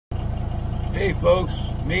Hey folks,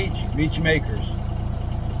 Meech Makers.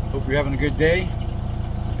 Hope you're having a good day.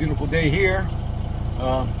 It's a beautiful day here.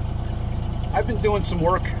 I've been doing some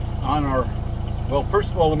work on our, well,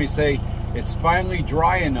 first of all, let me say it's finally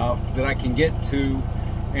dry enough that I can get to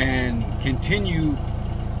and continue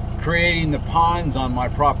creating the ponds on my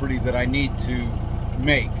property that I need to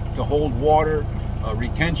make to hold water,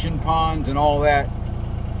 retention ponds and all that.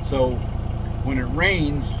 So when it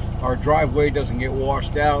rains, our driveway doesn't get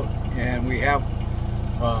washed out and we have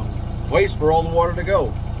place for all the water to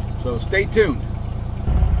go. So stay tuned.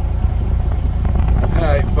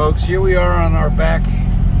 Alright folks, here we are on our back.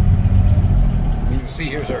 You can see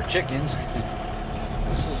here's our chickens.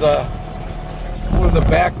 This is one of the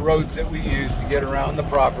back roads that we use to get around the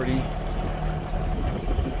property.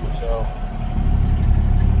 So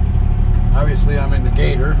obviously I'm in the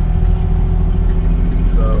gator.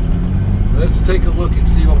 So let's take a look and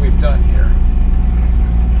see what we've done here.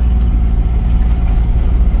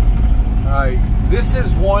 Alright, this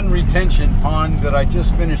is one retention pond that I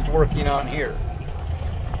just finished working on here.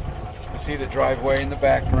 You see the driveway in the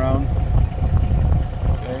background.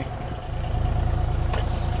 Okay.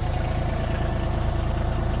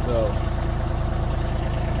 So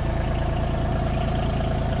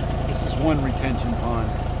this is one retention pond.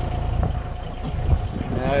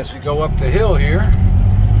 Now as we go up the hill here,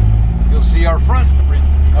 you'll see our front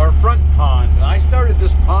pond. And I started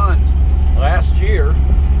this pond last year,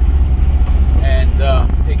 and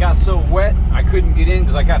it got so wet I couldn't get in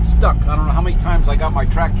because I got stuck. I don't know how many times I got my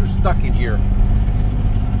tractor stuck in here,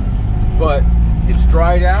 but it's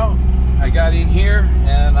dried out. I got in here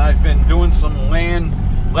and I've been doing some land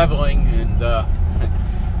leveling and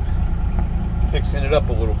fixing it up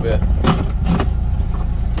a little bit.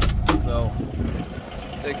 So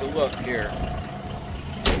let's take a look here.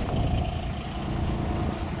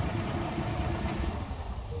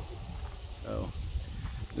 So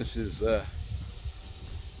this is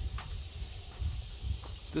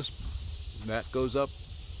that goes up,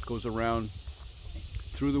 goes around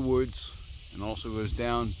through the woods, and also goes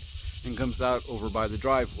down and comes out over by the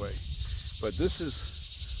driveway. But this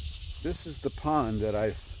is the pond that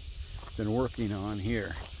I've been working on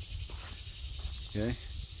here. Okay,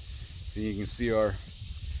 so you can see our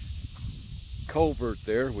culvert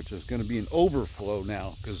there, which is going to be an overflow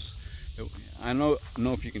now, because I don't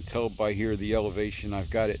know if you can tell by here the elevation I've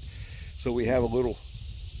got it. So we have a little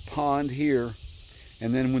pond here,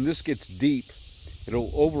 and then when this gets deep,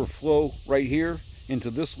 it'll overflow right here into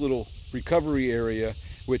this little recovery area,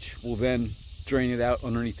 which will then drain it out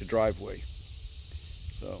underneath the driveway.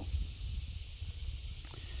 So,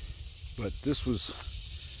 but this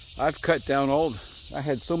was, I've cut down I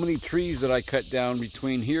had so many trees that I cut down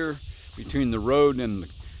between here, between the road and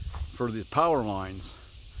for the power lines,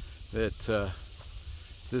 that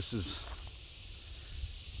this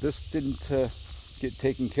didn't get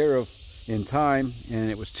taken care of in time,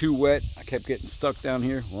 and it was too wet. I kept getting stuck down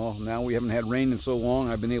here. Well, now we haven't had rain in so long,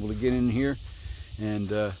 I've been able to get in here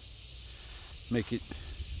and make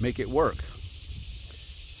it work.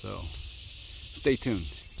 So stay tuned.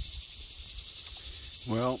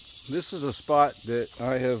 Well, this is a spot that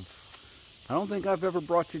I don't think I've ever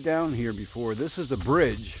brought you down here before. This is a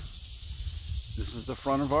bridge. This is the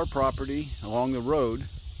front of our property along the road,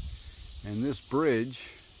 and this bridge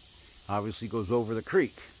obviously goes over the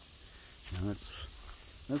creek. Now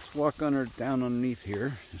let's walk down underneath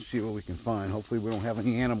here and see what we can find. Hopefully we don't have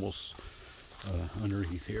any animals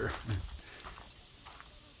underneath here.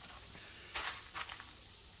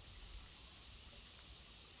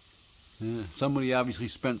 Somebody obviously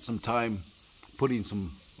spent some time putting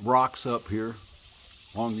some rocks up here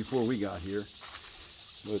long before we got here,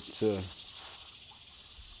 but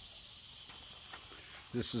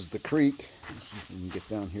this is the creek. Let's see if we can get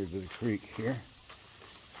down here to the creek here.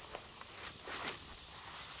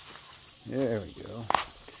 There we go.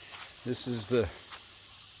 This is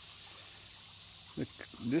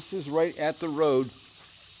this is right at the road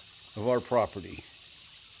of our property.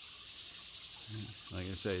 Like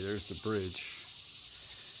I say, there's the bridge.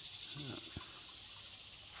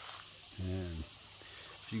 And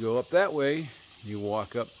if you go up that way, you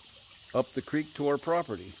walk up the creek to our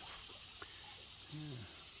property.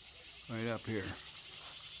 Right up here.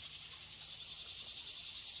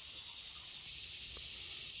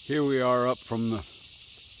 Here we are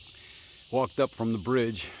walked up from the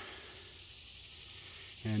bridge,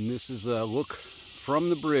 and this is a look from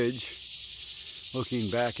the bridge, looking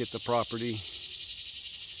back at the property.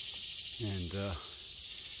 And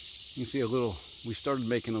you can see we started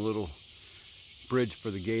making a little bridge for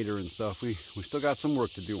the gator and stuff. We still got some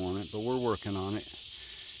work to do on it, but we're working on it.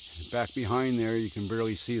 Back behind there, you can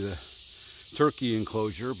barely see the turkey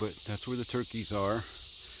enclosure, but that's where the turkeys are.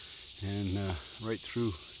 And right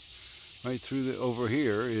through over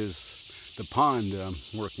here is the pond I'm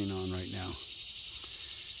working on right now.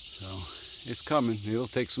 So it's coming. It'll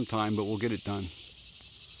take some time, but we'll get it done.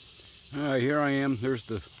 All right, here I am. There's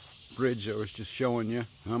the bridge I was just showing you.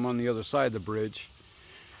 I'm on the other side of the bridge.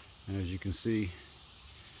 And as you can see,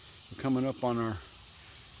 we're coming up on our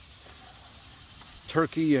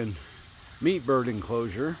turkey and meat bird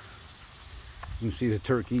enclosure. You can see the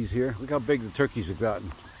turkeys here. Look how big the turkeys have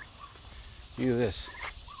gotten. Look at this.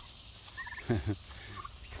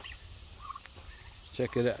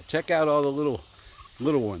 Check it out. Check out all the little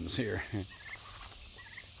ones here.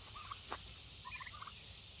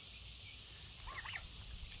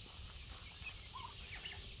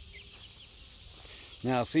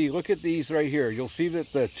 Now see, look at these right here. You'll see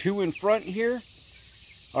that the two in front here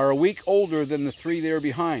are a week older than the three there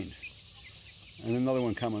behind. And another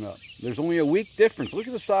one coming up. There's only a week difference. Look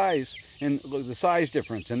at the size and look, the size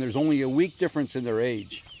difference, and there's only a week difference in their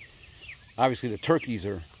age. Obviously the turkeys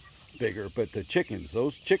are bigger, but the chickens,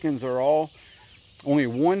 those chickens are all only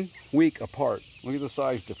 1 week apart. Look at the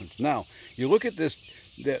size difference. Now, you look at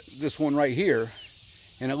this one right here,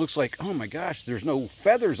 and it looks like, oh my gosh, there's no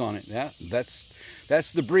feathers on it.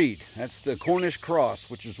 That's the breed. That's the Cornish Cross,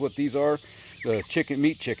 which is what these are, the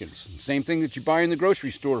meat chickens. Same thing that you buy in the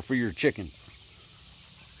grocery store for your chicken.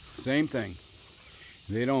 Same thing.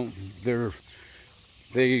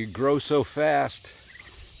 They grow so fast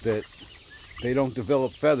that they don't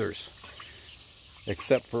develop feathers,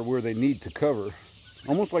 except for where they need to cover.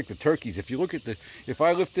 Almost like the turkeys. If you look at if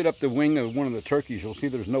I lifted up the wing of one of the turkeys, you'll see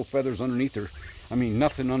there's no feathers underneath her. I mean,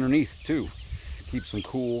 nothing underneath too. Keeps them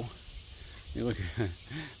cool. You look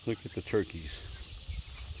at the turkeys.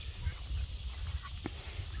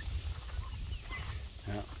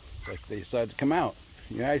 Yeah, it's like they decided to come out.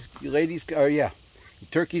 You guys, you ladies, oh yeah, the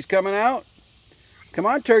turkeys coming out. Come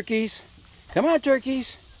on, turkeys. Come on,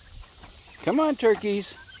 turkeys. Come on,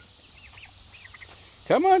 turkeys.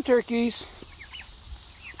 Come on, turkeys.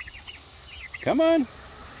 Come on.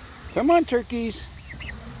 Come on, turkeys.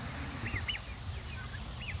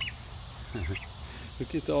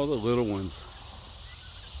 Look at all the little ones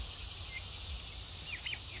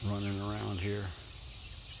running around here.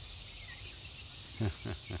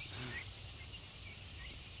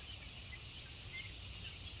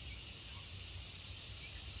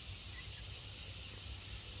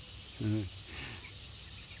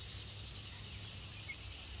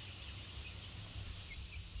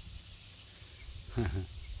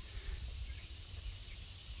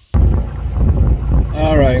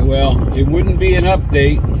 All right, well, it wouldn't be an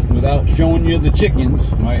update without showing you the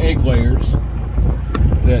chickens, my egg layers,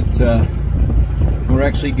 that we're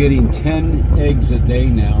actually getting 10 eggs a day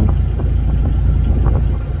now.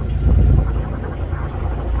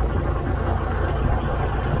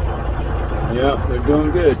 Yeah, they're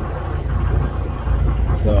doing good.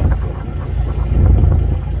 So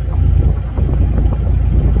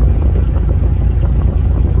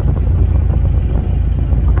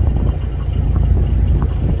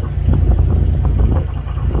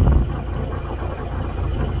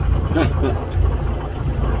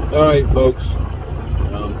all right, folks.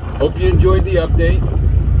 Hope you enjoyed the update.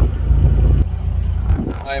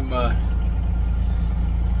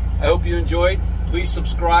 I hope you enjoyed. Please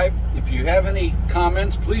subscribe. If you have any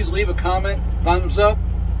comments, please leave a comment. Thumbs up.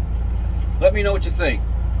 Let me know what you think.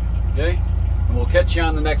 Okay? And we'll catch you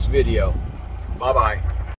on the next video. Bye-bye.